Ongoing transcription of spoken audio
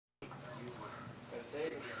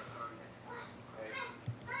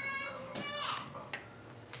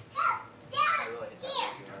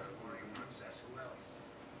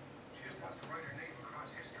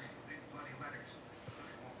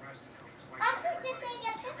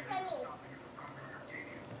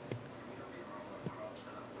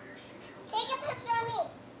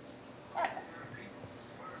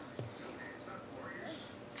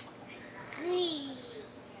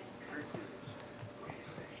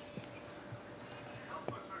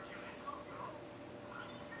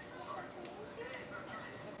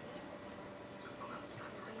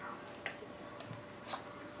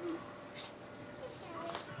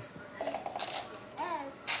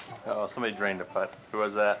Oh, somebody drained a putt. Who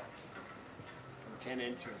was that? 10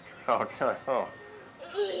 inches. Oh, oh.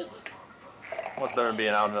 Well, it's better than being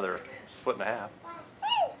out another foot and a half.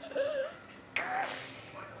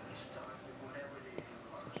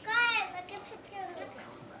 Guys, look at pictures.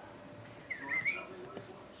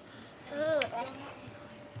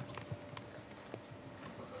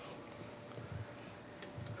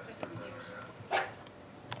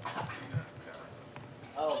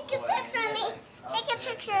 Take a picture of me. Take a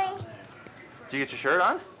picture of me. Did you get your shirt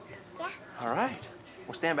on? Yeah. All right.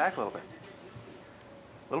 We'll stand back a little bit.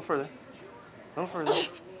 A little further. A little further.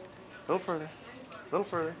 A little further. A little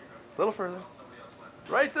further. A little further.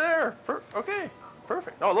 Right there. Okay.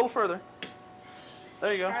 Perfect. Oh, a little further.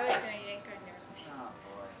 There you go.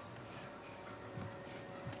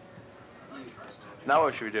 Now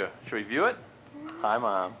what should we do? Should we view it? Hi,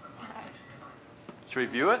 Mom. Should we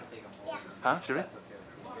view it? Yeah. Huh? Should we?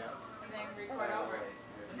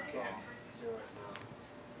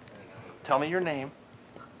 Tell me your name.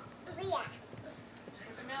 Leah. What's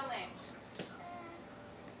your middle name?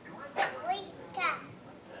 Lisa.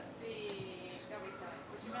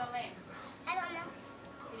 What's your middle name? I don't know.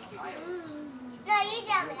 Yes, you do. No, you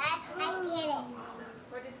tell me. I get it.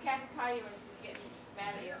 What does Kathy call you when she's getting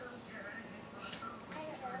mad at you?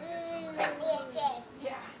 Leah Shay.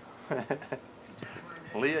 Yeah.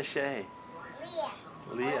 Leah Shay. Leah. How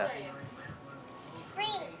old Leah. are you? 3.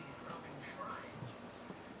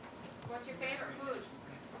 What's your favorite food?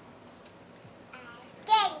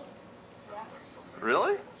 Daddy. Yeah.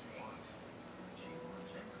 Really?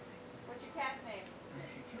 What's your cat's name?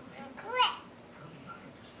 Cliff.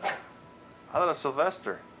 I thought it was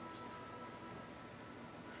Sylvester.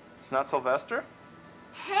 It's not Sylvester?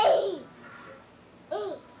 Hey.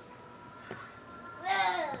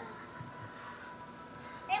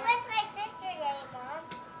 Hey, what's my sister's name, Mom?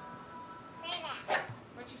 Say that.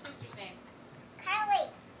 What's your sister's name? Carly.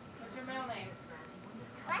 What's her middle name?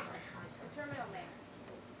 What? What's her middle name?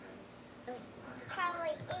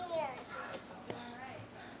 Carly Ann.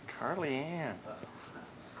 Carly Ann. Yeah.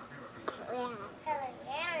 Carly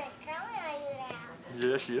Ann is crawling on you now.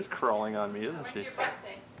 Yeah, she is crawling on me, isn't When's she? your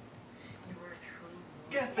birthday?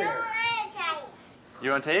 Get No, I want to tell you.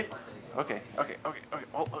 You on tape? Okay.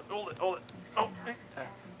 Hold it. Oh,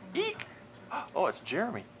 eek. Oh, it's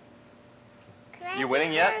Jeremy. Can I You see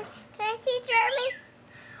winning yet? Can I see Jeremy?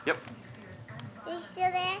 Yep. He's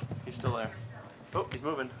still there? He's still there. Oh, he's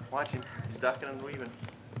moving. Watch him. He's ducking and weaving.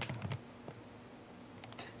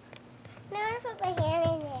 No, I put my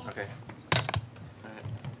hand in there. Okay. All right.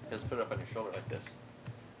 Just put it up on your shoulder like this.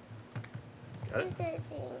 Got it? What's this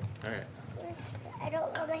thing? All right. I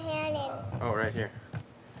don't want my hand in. Oh, right here.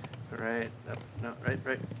 Right. No, right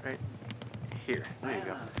here. There you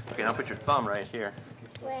go. Okay, now put your thumb right here.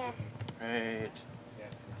 Where? Right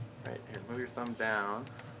here. Move your thumb down.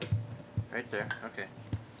 Right there. Okay.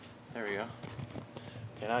 There we go.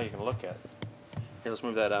 Okay, now you can look at it. Okay, let's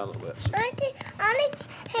move that out a little bit. So, I want to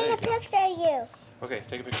take a picture of you. okay,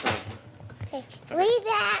 take a picture of me. Okay. Way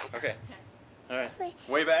back. Okay. All right. Wait.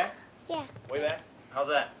 Way back? Yeah. Way back? How's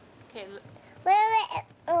that? Okay, Little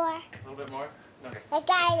bit more. A little bit more? Okay. I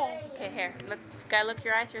got it. okay, here. Look, gotta look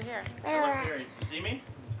your eye through here. Look here. You see me?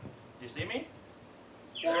 You see me?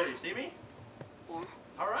 Yeah. There, you see me? Yeah.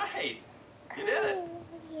 All right. You did it.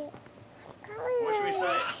 Carly. What should we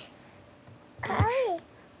say? Carly.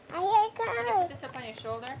 I hear Can I Carly. put this up on your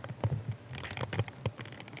shoulder?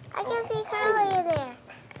 I can see Carly in there.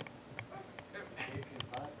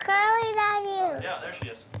 Carly's on you. Yeah, there she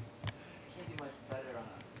is. I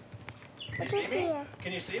You can see see me? her.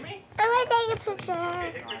 Can you see me? I'm going to take a picture of Okay,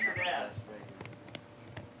 her. take a picture of Dad.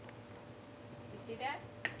 You see that?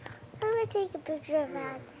 I'm going to take a picture of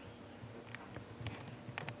her.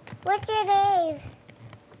 What's your name?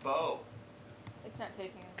 Boe. It's not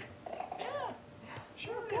taking it. Yeah.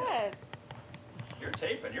 Sure. Oh, good. You're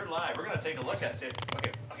taping. You're live. We're gonna take a look at it.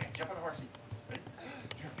 Okay. Jump on the horsey. Ready?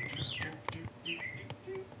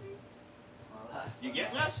 You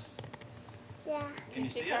getting us? Yeah. Yeah. Can you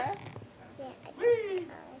see her? us? Yeah. Whee!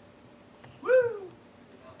 Woo!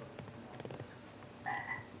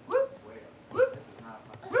 Whoop! Whoop!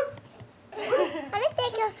 Whoop! Let me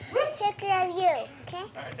take a picture of you, okay?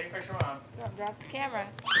 All right, take a picture, Mom. Don't drop the camera.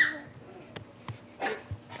 All right,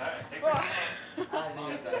 take a picture,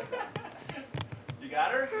 Mom. You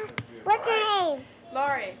got her? What's your name?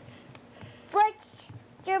 Lori. What's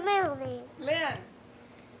your middle name? Lynn.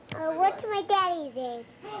 What's my daddy's name?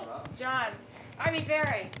 John.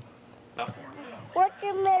 Barry. What's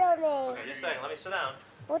your middle name? Okay, just a second. Let me sit down.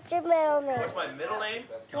 What's your middle name? What's my middle name?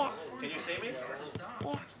 Yeah. Can you see me?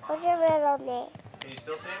 Yeah. What's your middle name? Can you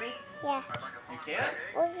still see me? Yeah. You can?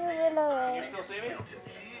 What's your middle Can you name? still see me?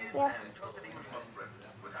 Yeah.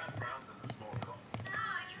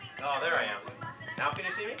 Oh, there I am. Now can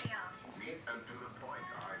you see me?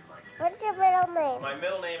 What's your middle name? My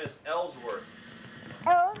middle name is Ellsworth.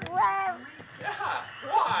 Oh, wow. Yeah.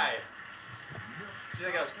 Why? Do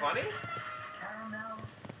you think I was funny?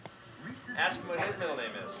 Ask him what his middle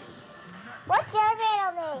name is. What's your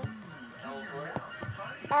middle name?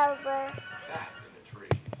 Albert.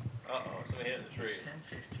 Uh-oh, somebody hit in the tree.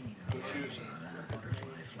 Who's shooting?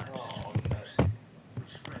 Oh,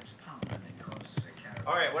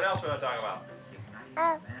 all right, what else are we talking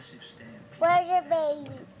about? Where's your baby?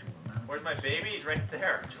 Where's my baby? He's right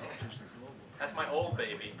there. That's my old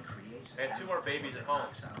baby. I have 2 more babies at home.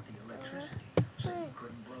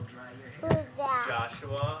 Who's that?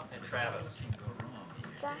 Joshua and Travis.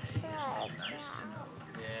 Joshua.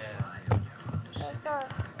 Yeah. They're so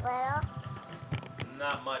little.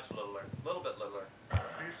 Not much littler. A little bit littler.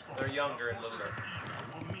 They're younger and littler.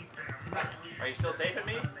 Are you still taping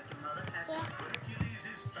me? Yeah.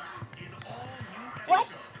 Can What?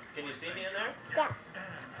 Can you see me in there? Yeah.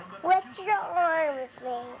 What's your arm's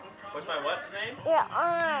name? What's my what name? Your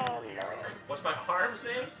arm. What's my arm's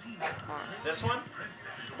name? This one?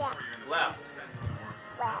 Yeah. Left.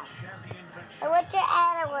 Left. And what's your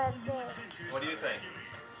animal's name? What do you think?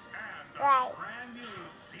 Right.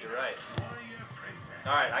 You're right.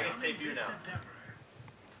 All right, I can tape you now.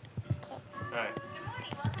 All right.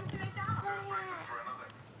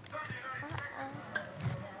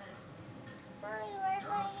 Mommy, where's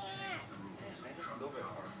my hat?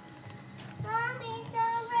 Mommy,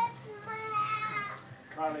 don't rip my hat.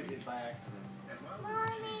 Carly did by accident.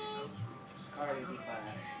 Mommy, Carly did by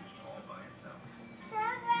accident.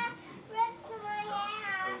 someone ripped my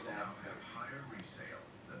hat. It was an accident.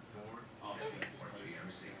 Oh,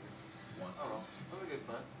 that was a good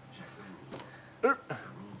fun. Oop.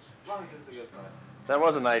 As long as it's a good fun. That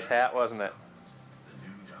was a nice hat, wasn't it?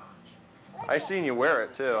 I seen you wear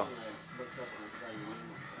it too.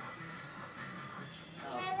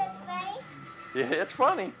 Can I look funny? Yeah, it's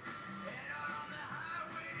funny.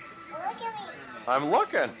 Look at me. I'm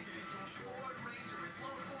looking. Can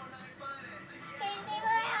you see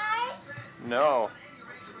my eyes? No,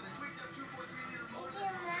 You see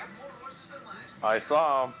them now? I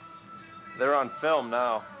saw them. They're on film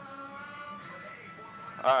now.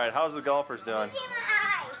 All right, how's the golfers doing? You see my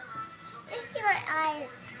eyes? You see my eyes?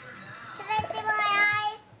 Can I see my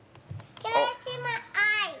eyes? Can I see my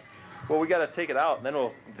eyes? Well, we got to take it out, and then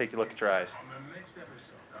we'll take a look at your eyes.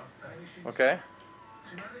 Okay?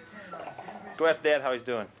 Go ask Dad how he's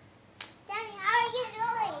doing. Daddy, how are you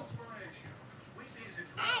doing?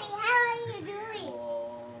 Daddy, how are you doing?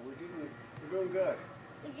 Oh, we're doing good.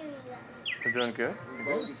 We're doing good. We're doing good? We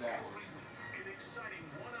bogeyed that.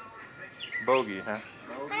 Bogey, huh?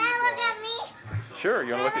 Can I look at me? Sure,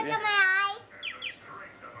 you Can want I to look look at at you? my eyes?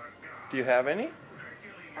 Do you have any?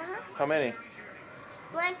 Uh-huh. How many?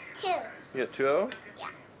 1, 2. You got 2 of them? Yeah.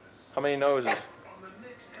 How many noses? 1.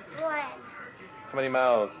 How many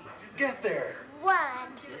mouths? 1.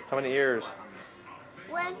 How many ears?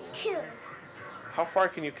 1, 2. How far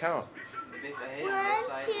can you count? 1,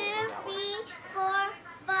 2, 3, 4,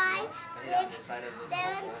 5, 6, 7,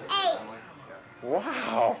 8.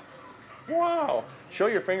 Wow. Wow. Show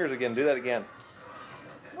your fingers again. Do that again.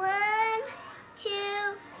 1, 2,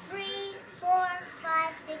 3, 4,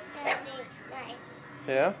 5, 6, 7, 8, 9.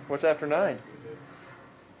 Yeah? What's after 9?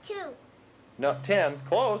 2. No, 10.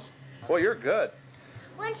 Close. Boy, you're good.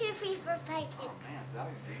 1, 2, 3, 4, 5, 6.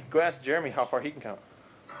 Go ask Jeremy how far he can count.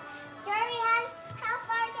 Jeremy, how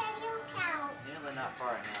far can you count? Usually not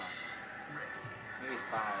far now. Maybe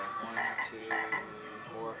 5. 1, 2,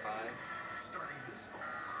 4, 5.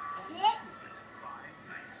 6.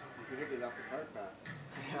 We hit it off the cart path.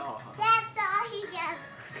 No. That's all he can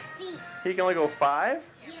speak. He can only go 5?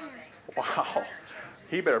 Yeah. Wow.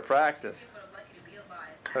 He better practice.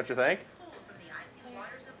 Don't you think?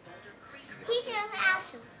 Teach him how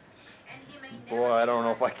to. Boy, I don't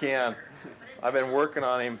know if I can. I've been working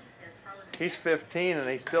on him. He's 15 and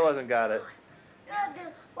he still hasn't got it. No, the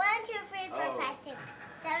 1, 2, 3, 4, 5, 6,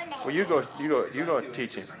 7, 8. Well, you go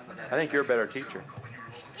teach him. I think you're a better teacher.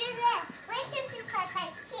 Do this. 1, 2, 3, 4, 5,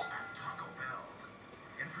 6.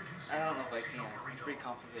 I don't know if I can. It's pretty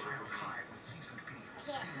complicated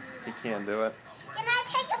for me. He can't do it. Can I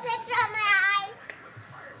take a picture of my eyes?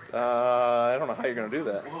 I don't know how you're going to do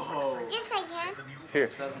that. Whoa. Yes, I can. Here,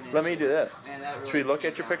 let me do this. Man, that really Should we look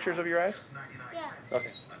at your pictures of your eyes? Yeah.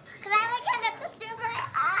 Okay. Can I look at a picture of my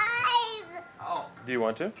eyes? Oh. Do you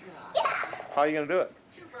want to? Yeah. How are you going to do it?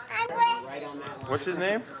 I'm with. Right on that line. What's his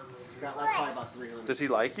name? It's got like probably about 300. Does he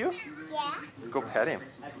like you? Yeah. Go pet him.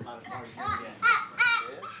 That's about as far as you Ah, can get. ah, ah.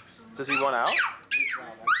 Does he want out?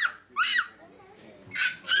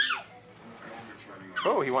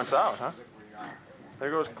 Oh, he wants out, huh? There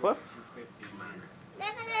goes Cliff. They're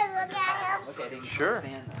gonna look at him. Look at him. Sure.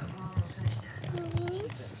 Stand there.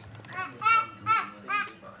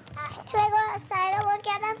 Can I go outside and look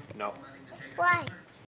at him? No. Why?